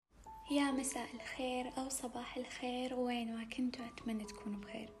يا مساء الخير أو صباح الخير، وين ما كنتوا أتمنى تكونوا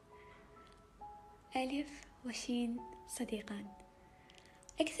بخير. ألف وشين صديقان.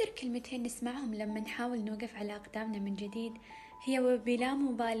 أكثر كلمتين نسمعهم لما نحاول نوقف على أقدامنا من جديد هي وبلا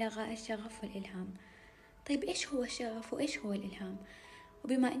مبالغة الشغف والإلهام. طيب إيش هو الشغف وإيش هو الإلهام؟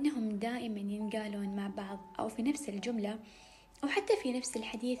 وبما أنهم دائما ينقالون مع بعض أو في نفس الجملة أو حتى في نفس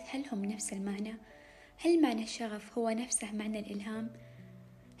الحديث، هل هم نفس المعنى؟ هل معنى الشغف هو نفسه معنى الإلهام؟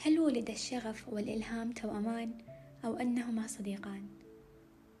 هل ولد الشغف والإلهام توأمان أو أنهما صديقان؟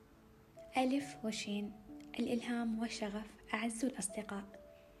 ألف وشين، الإلهام والشغف أعز الأصدقاء.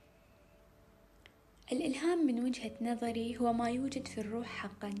 الإلهام من وجهة نظري هو ما يوجد في الروح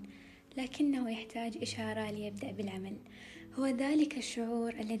حقا، لكنه يحتاج إشارة ليبدأ بالعمل. هو ذلك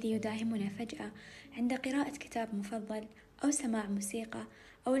الشعور الذي يداهمنا فجأة عند قراءة كتاب مفضل أو سماع موسيقى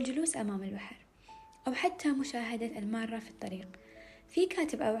أو الجلوس أمام البحر أو حتى مشاهدة المارة في الطريق. في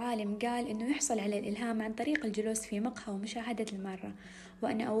كاتب أو عالم قال إنه يحصل على الإلهام عن طريق الجلوس في مقهى ومشاهدة المارة،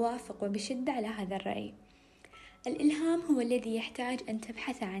 وأنا أوافق وبشدة على هذا الرأي. الإلهام هو الذي يحتاج أن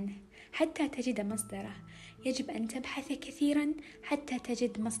تبحث عنه حتى تجد مصدره. يجب أن تبحث كثيرا حتى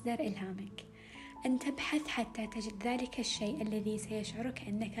تجد مصدر إلهامك، أن تبحث حتى تجد ذلك الشيء الذي سيشعرك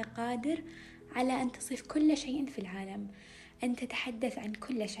أنك قادر على أن تصف كل شيء في العالم، أن تتحدث عن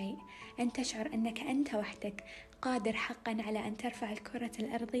كل شيء، أن تشعر أنك أنت وحدك قادر حقا على أن ترفع الكرة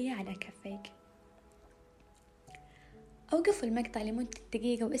الأرضية على كفيك. أوقفوا المقطع لمدة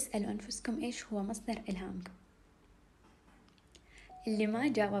دقيقة واسألوا أنفسكم إيش هو مصدر إلهامكم. اللي ما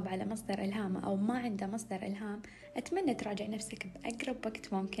جاوب على مصدر إلهامه أو ما عنده مصدر إلهام، أتمنى تراجع نفسك بأقرب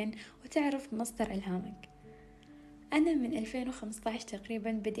وقت ممكن وتعرف مصدر إلهامك. أنا من 2015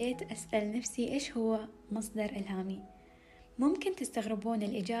 تقريبا بديت أسأل نفسي إيش هو مصدر إلهامي. ممكن تستغربون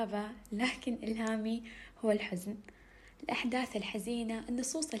الإجابة، لكن إلهامي هو الحزن، الأحداث الحزينة،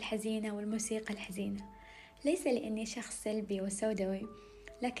 النصوص الحزينة والموسيقى الحزينة. ليس لأني شخص سلبي وسوداوي،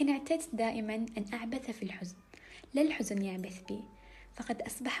 لكن اعتدت دائما أن أعبث في الحزن، لا الحزن يعبث بي، فقد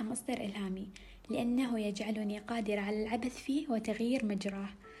أصبح مصدر إلهامي لأنه يجعلني قادر على العبث فيه وتغيير مجراه،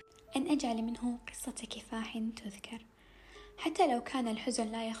 أن أجعل منه قصة كفاح تذكر. حتى لو كان الحزن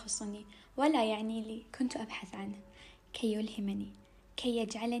لا يخصني ولا يعني لي، كنت أبحث عنه كي يلهمني، كي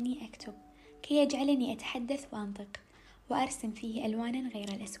يجعلني أكتب، كي يجعلني أتحدث وأنطق وأرسم فيه ألوانا غير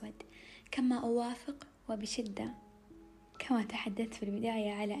الأسود. كما أوافق وبشدة كما تحدثت في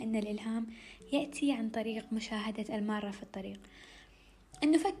البداية على أن الإلهام يأتي عن طريق مشاهدة المارة في الطريق،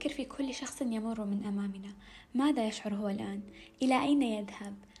 أن نفكر في كل شخص يمر من أمامنا، ماذا يشعر هو الآن؟ إلى أين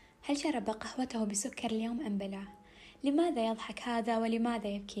يذهب؟ هل شرب قهوته بسكر اليوم أم بلاه؟ لماذا يضحك هذا ولماذا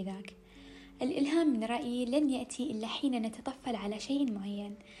يبكي ذاك؟ الإلهام من رأيي لن يأتي إلا حين نتطفل على شيء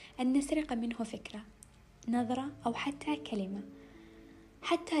معين، أن نسرق منه فكرة، نظرة أو حتى كلمة.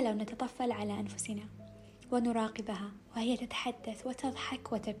 حتى لو نتطفل على أنفسنا ونراقبها وهي تتحدث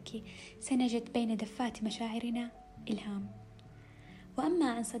وتضحك وتبكي، سنجد بين دفات مشاعرنا إلهام.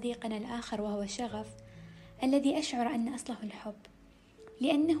 وأما عن صديقنا الآخر وهو الشغف، الذي أشعر أن أصله الحب،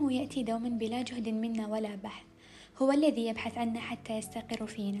 لأنه يأتي دوما بلا جهد منا ولا بحث. هو الذي يبحث عنا حتى يستقر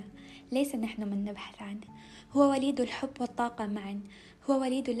فينا، ليس نحن من نبحث عنه. هو وليد الحب والطاقة معا، هو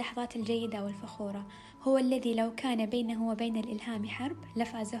وليد اللحظات الجيدة والفخورة، هو الذي لو كان بينه وبين الإلهام حرب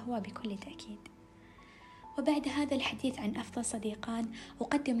لفاز هو بكل تأكيد. وبعد هذا الحديث عن أفضل صديقان،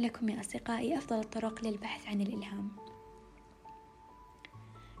 أقدم لكم يا أصدقائي أفضل الطرق للبحث عن الإلهام.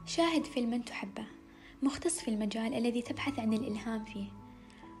 شاهد فيلما تحبه مختص في المجال الذي تبحث عن الإلهام فيه.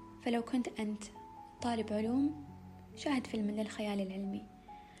 فلو كنت أنت طالب علوم، شاهد فيلم للخيال العلمي.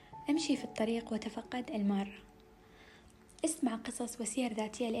 امشي في الطريق وتفقد المارة. اسمع قصص وسير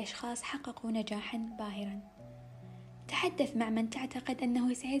ذاتية لأشخاص حققوا نجاحا باهرا. تحدث مع من تعتقد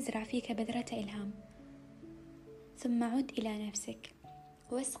أنه سيزرع فيك بذرة إلهام. ثم عد إلى نفسك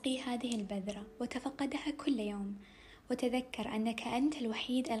واسقي هذه البذرة وتفقدها كل يوم، وتذكر أنك أنت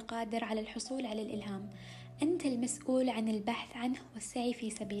الوحيد القادر على الحصول على الإلهام. أنت المسؤول عن البحث عنه والسعي في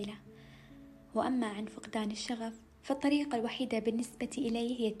سبيله. وأما عن فقدان الشغف، فالطريقة الوحيدة بالنسبة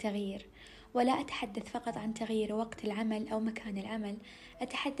إلي هي التغيير. ولا أتحدث فقط عن تغيير وقت العمل أو مكان العمل،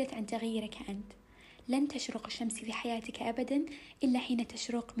 أتحدث عن تغييرك أنت. لن تشرق الشمس في حياتك أبدا إلا حين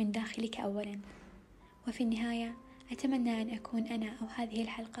تشرق من داخلك أولا. وفي النهاية، أتمنى أن أكون أنا أو هذه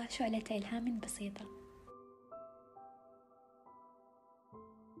الحلقة شعلة إلهام بسيطة.